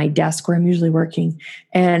at my desk where I'm usually working.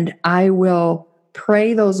 And I will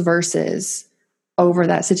pray those verses over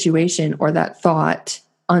that situation or that thought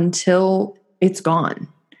until it's gone.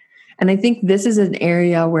 And I think this is an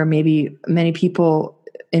area where maybe many people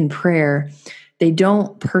in prayer, they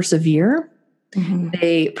don't persevere. Mm-hmm.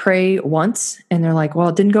 They pray once and they're like, well,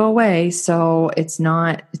 it didn't go away. So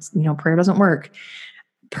prayer doesn't work.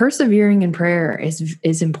 Persevering in prayer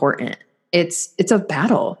is important. It's a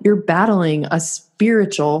battle. You're battling a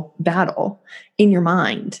spiritual battle in your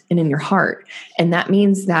mind and in your heart. And that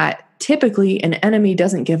means that typically an enemy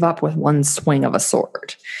doesn't give up with one swing of a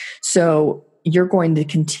sword. So you're going to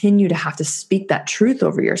continue to have to speak that truth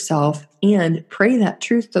over yourself and pray that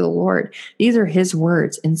truth to the Lord. These are his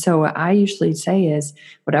words. And so what I usually say is,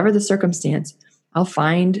 whatever the circumstance, I'll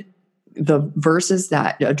find the verses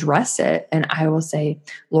that address it. And I will say,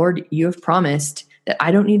 Lord, you have promised that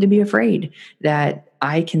I don't need to be afraid, that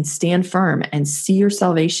I can stand firm and see your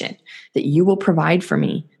salvation, that you will provide for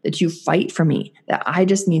me, that you fight for me, that I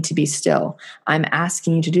just need to be still. I'm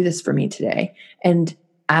asking you to do this for me today. And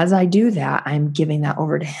as I do that, I'm giving that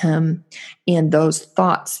over to him. And those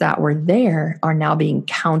thoughts that were there are now being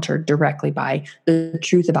countered directly by the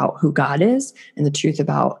truth about who God is and the truth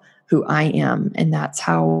about who I am. And that's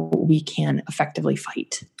how we can effectively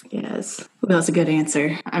fight. Yes, well, that's a good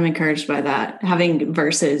answer. I'm encouraged by that. Having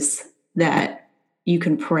verses that you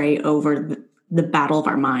can pray over the battle of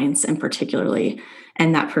our minds, and particularly,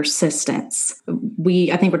 and that persistence.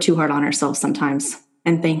 I think we're too hard on ourselves sometimes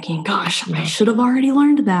and thinking, gosh, I should have already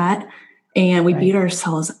learned that. And we beat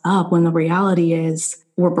ourselves up when the reality is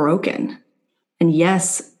we're broken. And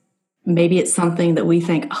yes, maybe it's something that we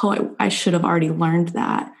think, oh, I should have already learned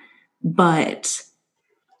that. But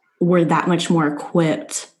we're that much more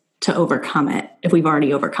equipped to overcome it if we've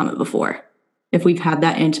already overcome it before. If we've had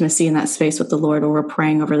that intimacy in that space with the Lord, where we're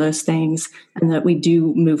praying over those things and that we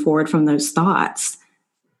do move forward from those thoughts,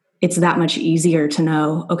 it's that much easier to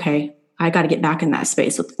know, okay, I got to get back in that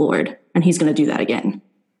space with the Lord, and he's going to do that again.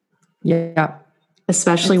 Yeah.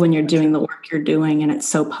 Especially when you're doing the work you're doing and it's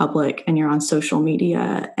so public and you're on social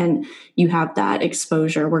media and you have that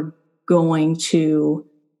exposure. We're going to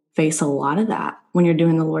face a lot of that when you're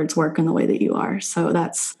doing the Lord's work in the way that you are. So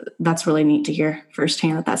that's really neat to hear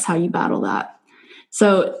firsthand that that's how you battle that.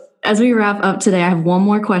 So as we wrap up today, I have one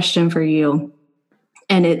more question for you.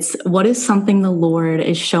 And it's, what is something the Lord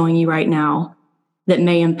is showing you right now that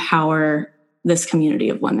may empower this community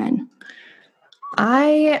of women?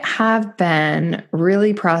 I have been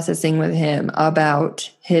really processing with him about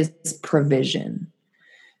his provision.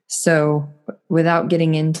 So without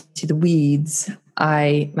getting into the weeds,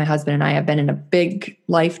 my husband and I have been in a big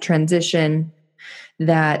life transition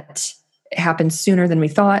that happened sooner than we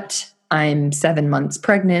thought. I'm 7 months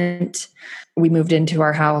pregnant. We moved into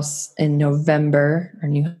our house in November, our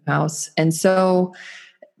new house. And so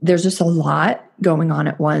there's just a lot going on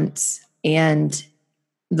at once. And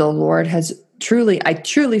the Lord has I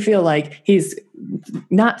truly feel like he's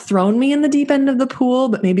not thrown me in the deep end of the pool,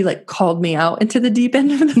 but maybe like called me out into the deep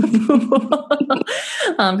end of the pool.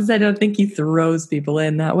 Because I don't think he throws people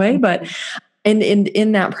in that way. But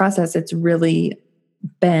in that process, it's really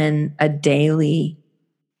been a daily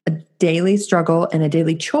struggle and a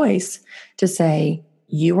daily choice to say,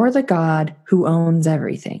 you are the God who owns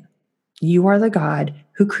everything. You are the God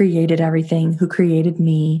who created everything, who created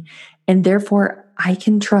me. And therefore, I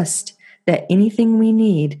can trust that anything we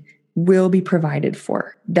need will be provided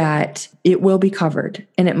for, that it will be covered.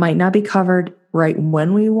 And it might not be covered right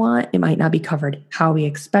when we want. It might not be covered how we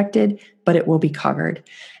expected, but it will be covered.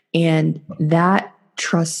 And that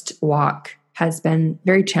trust walk has been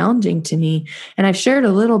very challenging to me. And I've shared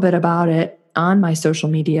a little bit about it on my social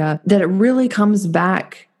media, that it really comes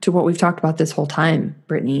back to what we've talked about this whole time,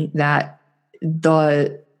 Brittany, that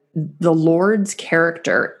the Lord's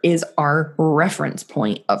character is our reference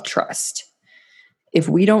point of trust. If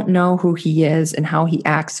we don't know who he is and how he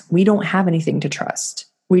acts, we don't have anything to trust.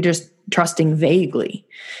 We just trusting vaguely.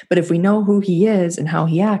 But if we know who he is and how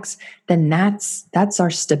he acts, then that's our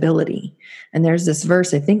stability. And there's this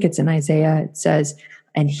verse, I think it's in Isaiah, it says,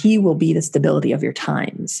 and he will be the stability of your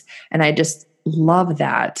times. And I just love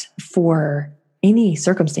that for any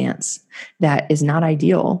circumstance that is not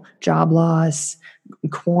ideal, job loss,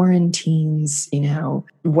 quarantines,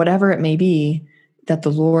 whatever it may be, that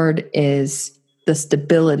the Lord is the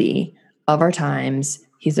stability of our times.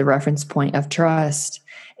 He's a reference point of trust.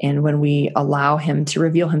 And when we allow him to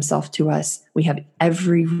reveal himself to us, we have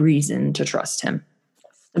every reason to trust him.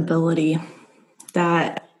 Stability,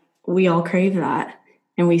 that we all crave that.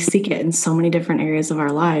 And we seek it in so many different areas of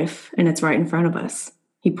our life, and it's right in front of us.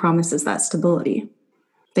 He promises that stability.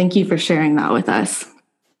 Thank you for sharing that with us.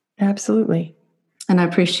 Absolutely. And I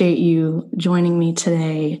appreciate you joining me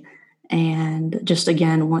today, and just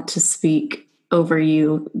again want to speak over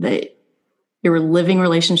you that your living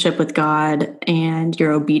relationship with God and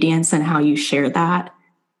your obedience and how you share that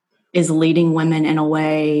is leading women in a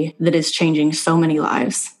way that is changing so many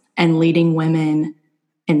lives, and leading women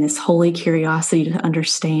in this holy curiosity to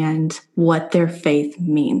understand what their faith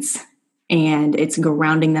means. And it's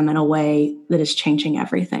grounding them in a way that is changing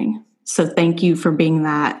everything. So thank you for being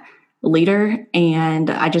that leader. And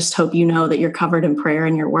I just hope you know that you're covered in prayer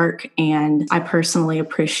in your work. And I personally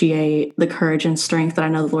appreciate the courage and strength that I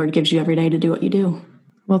know the Lord gives you every day to do what you do.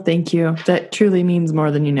 Well, thank you. That truly means more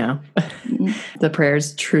than you know. Mm-hmm. The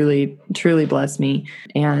prayers truly, truly bless me,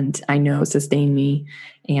 and I know sustain me,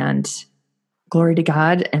 and glory to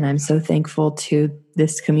God. And I'm so thankful to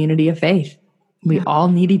this community of faith. We all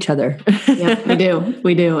need each other. Yeah, we do.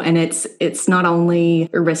 We do. And it's not only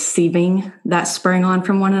receiving that spurring on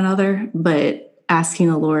from one another, but asking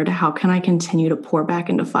the Lord, how can I continue to pour back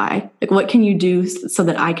into Phi? Like, what can you do so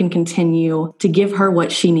that I can continue to give her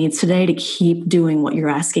what she needs today to keep doing what you're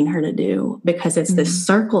asking her to do? Because it's this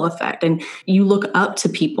circle effect. And you look up to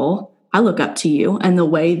people. I look up to you, and the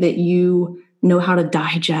way that you know how to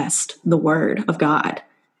digest the word of God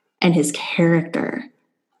and his character.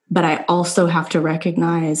 But I also have to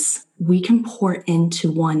recognize we can pour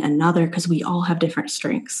into one another because we all have different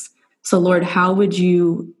strengths. So Lord, how would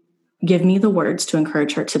you give me the words to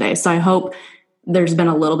encourage her today? So I hope there's been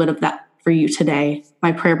a little bit of that for you today.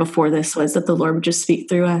 My prayer before this was that the Lord would just speak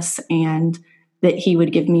through us, and that he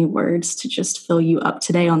would give me words to just fill you up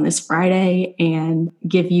today on this Friday and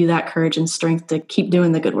give you that courage and strength to keep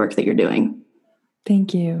doing the good work that you're doing.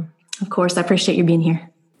 Thank you. Of course, I appreciate you being here.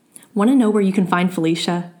 Want to know where you can find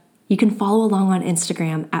Felicia? You can follow along on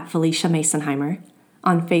Instagram at Felicia Masonheimer,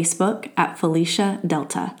 on Facebook at Felicia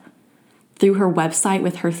Delta, through her website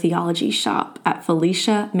with her theology shop at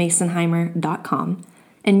FeliciaMasonheimer.com,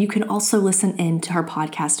 and you can also listen in to her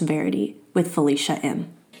podcast Verity with Felicia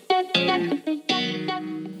M.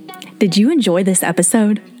 Did you enjoy this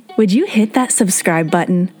episode? Would you hit that subscribe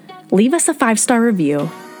button, leave us a 5-star review,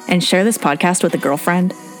 and share this podcast with a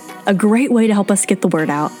girlfriend? A great way to help us get the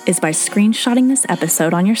word out is by screenshotting this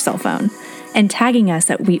episode on your cell phone and tagging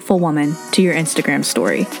us at Wheatful Woman to your Instagram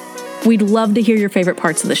story. We'd love to hear your favorite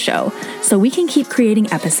parts of the show so we can keep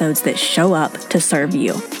creating episodes that show up to serve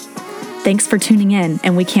you. Thanks for tuning in,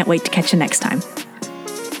 and we can't wait to catch you next time.